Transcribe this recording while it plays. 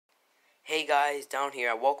Hey guys, down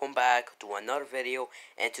here, welcome back to another video,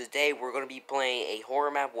 and today we're gonna be playing a horror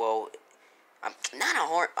map. Well,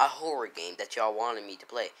 not a horror game that y'all wanted me to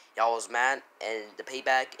play. Y'all was mad, and the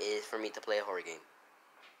payback is for me to play a horror game.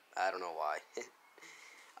 I don't know why.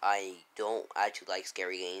 I don't actually like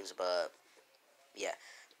scary games, but yeah.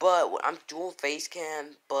 But I'm doing face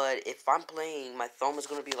cam, but if I'm playing, my thumb is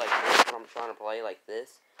gonna be like this when I'm trying to play like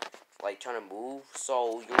this, like trying to move,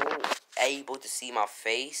 so you won't able to see my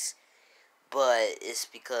face. But it's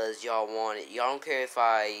because y'all want it. Y'all don't care if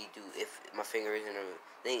my finger is in a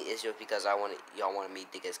thing. It's just because y'all wanted me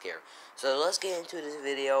to get scared. So let's get into this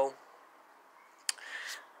video.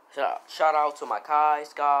 Shout out to my Kai,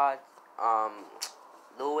 Scott,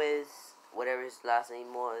 Lewis, whatever his last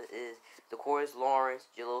name is, the chorus, Lawrence,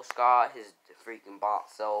 Jalil Scott, his freaking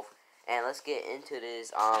bot self. And let's get into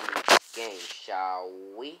this game, shall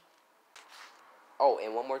we? Oh,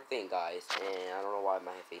 and one more thing, guys, and I don't know why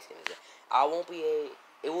my face cam is there.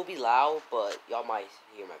 It will be loud, but y'all might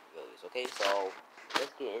hear my videos, okay? So,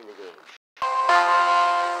 let's get in the game.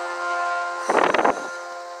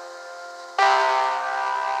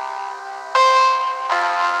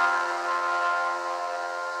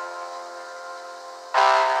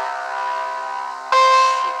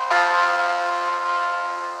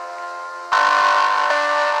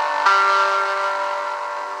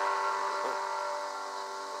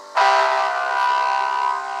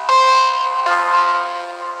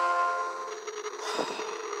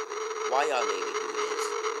 Why y'all made me do this?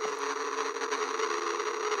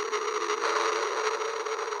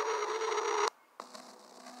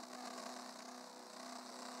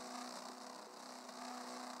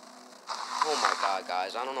 Oh my god,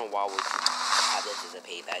 guys, I don't know why we have this as a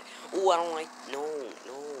payback. Ooh, I don't like, no.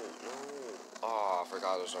 Oh, I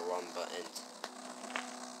forgot there's a run button.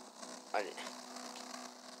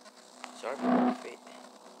 Sorry for my face.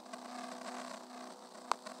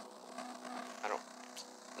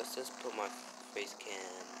 Let's just put my face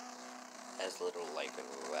cam as little like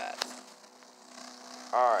that.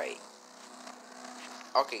 Alright.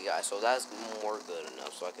 Okay, guys, so that's more good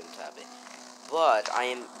enough so I can tap it. But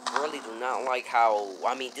I really do not like how,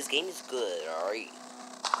 this game is good, alright?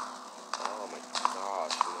 Oh my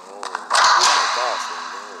gosh, no. Oh my gosh,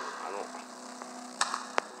 no.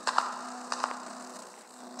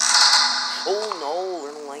 Oh no,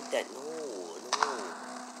 I don't like that, no.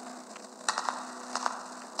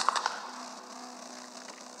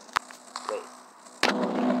 Wait.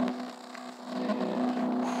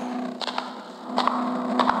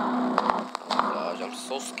 Oh gosh, I'm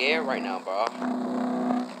so scared right now, bro.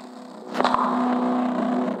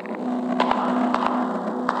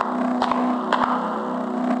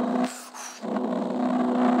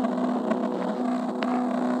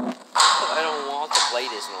 Play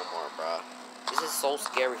this no more, bro. This is so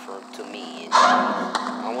scary to me. And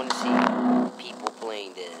I want to see people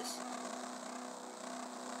playing this.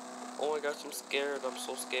 Oh my gosh, I'm scared. I'm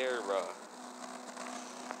so scared, bro.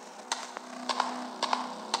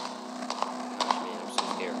 Gosh, man, I'm so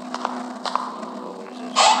scared. Oh, what is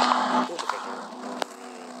this? Oh my gosh, no.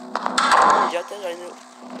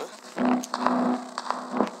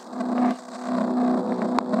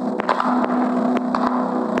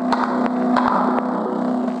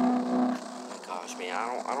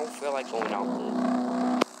 I don't feel like going out good.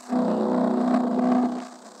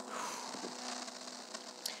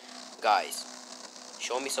 Guys,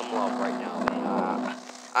 show me some love right now, man.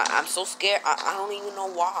 I'm so scared. I don't even know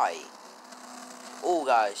why. Oh,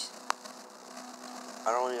 guys.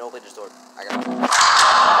 I don't need to open this door. I got it.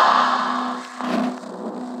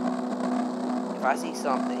 If I see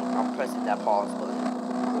something, I'm pressing that pause button.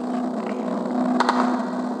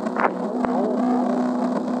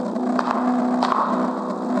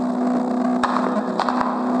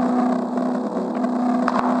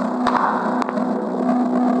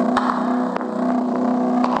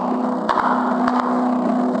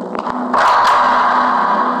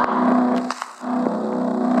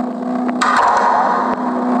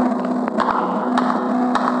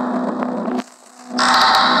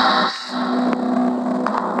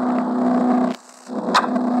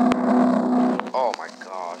 Oh my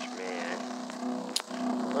gosh, man.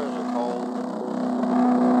 Those are cold.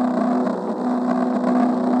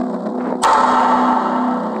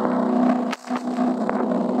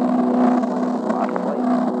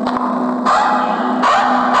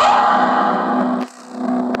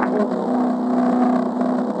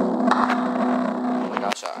 Oh my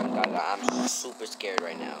gosh, I'm super scared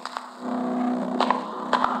right now.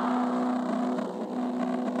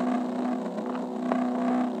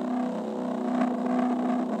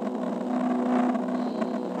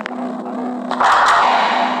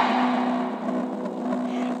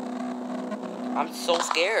 I'm so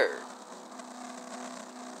scared.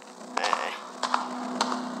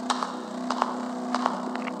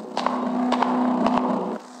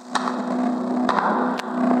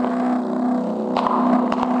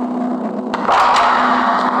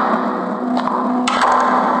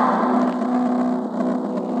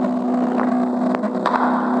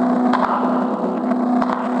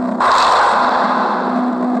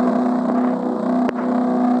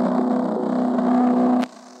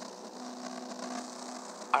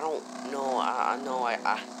 I don't know. I know. I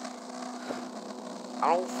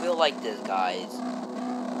don't feel like this, guys.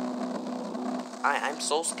 I'm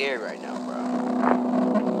so scared right now, bro.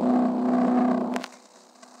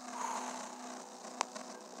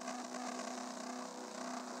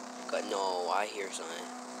 God, no, I hear something.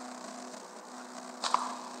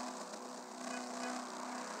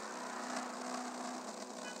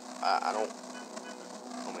 I don't.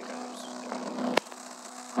 Oh my god, I'm so scared.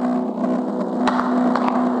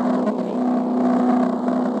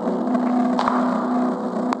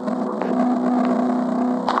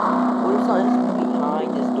 What if something's behind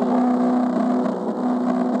this door?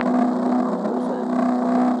 What is that?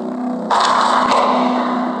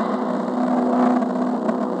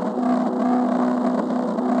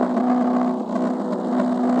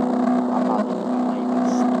 I'm not even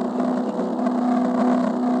stupid.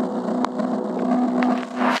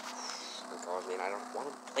 Because, man, I don't want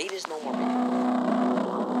to play this no more, man.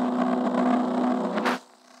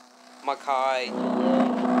 Makai.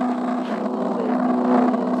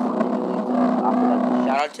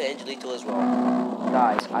 Shout out to Angelito as well.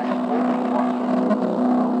 Guys, I hope you're watching.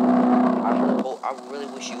 I really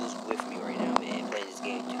wish you was with me right now, man, playing this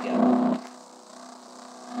game together.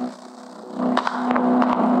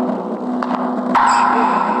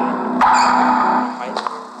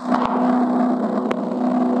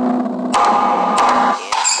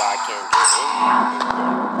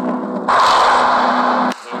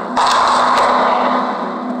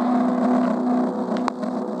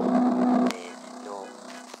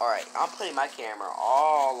 I'm putting my camera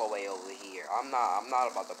all the way over here. I'm not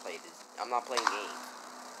about to play this. I'm not playing games.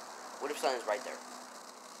 What if something's right there?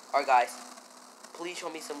 Alright, guys. Please show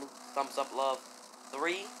me some thumbs up love.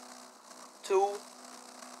 3, 2,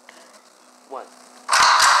 1.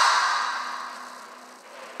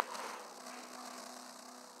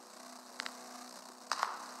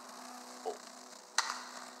 Oh.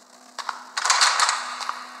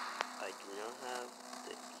 I do not have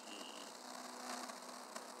the key.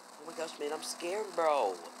 Oh my gosh, man, I'm scared,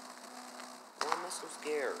 bro. Why am I so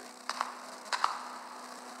scared?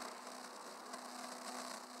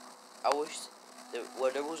 I wish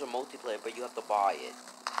there was a multiplayer, but you have to buy it.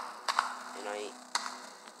 And I ain't.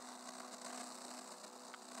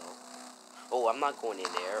 Oh, I'm not going in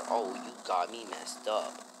there. Oh, you got me messed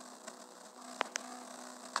up.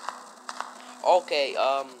 Okay,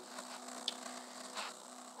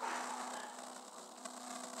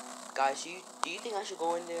 guys, do you think I should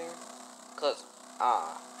go in there? Cause,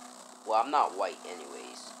 well, I'm not white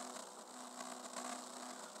anyways.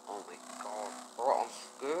 Oh my god, bro, I'm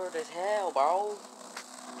scared as hell, bro.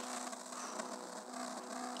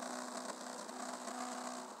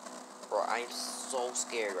 Bro, I'm so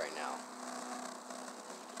scared right now.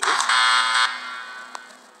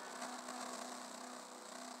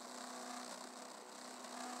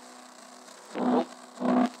 Nope.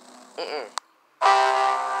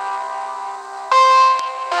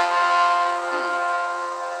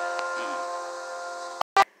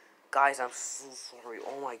 Guys, I'm so sorry.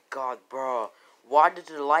 Oh my god, bro. Why did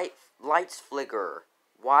the lights flicker?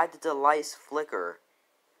 Why did the lights flicker?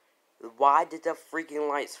 Why did the freaking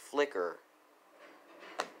lights flicker?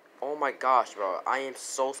 Oh my gosh, bro. I am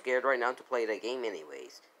so scared right now to play the game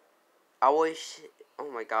anyways. I wish, oh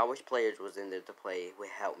my god, I wish players was in there to play, would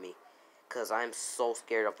help me. Because I'm so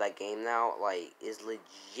scared of that game now. Like, it's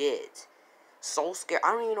legit. So scared.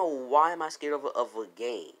 I don't even know why am I scared of a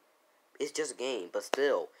game. It's just a game, but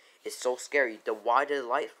still, it's so scary. Why did the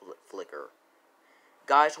light flicker?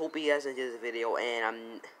 Guys, hope you guys enjoyed this video,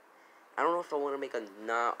 and I don't know if I want to make a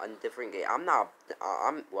different game.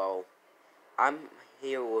 I'm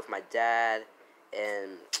here with my dad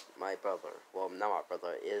and my brother. Well, not my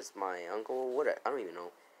brother, is my uncle. What? I don't even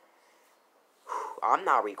know. I'm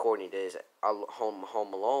not recording this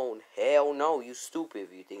home alone. Hell no, you stupid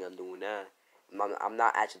if you think I'm doing that. I'm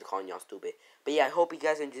not actually calling y'all stupid. But yeah, I hope you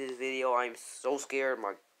guys enjoyed this video. I'm so scared.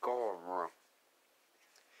 My god, bro.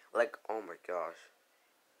 Like, oh my gosh.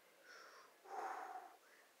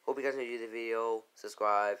 Hope you guys enjoyed the video.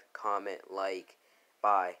 Subscribe, comment, like.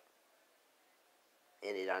 Bye.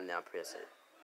 And it on now, press it.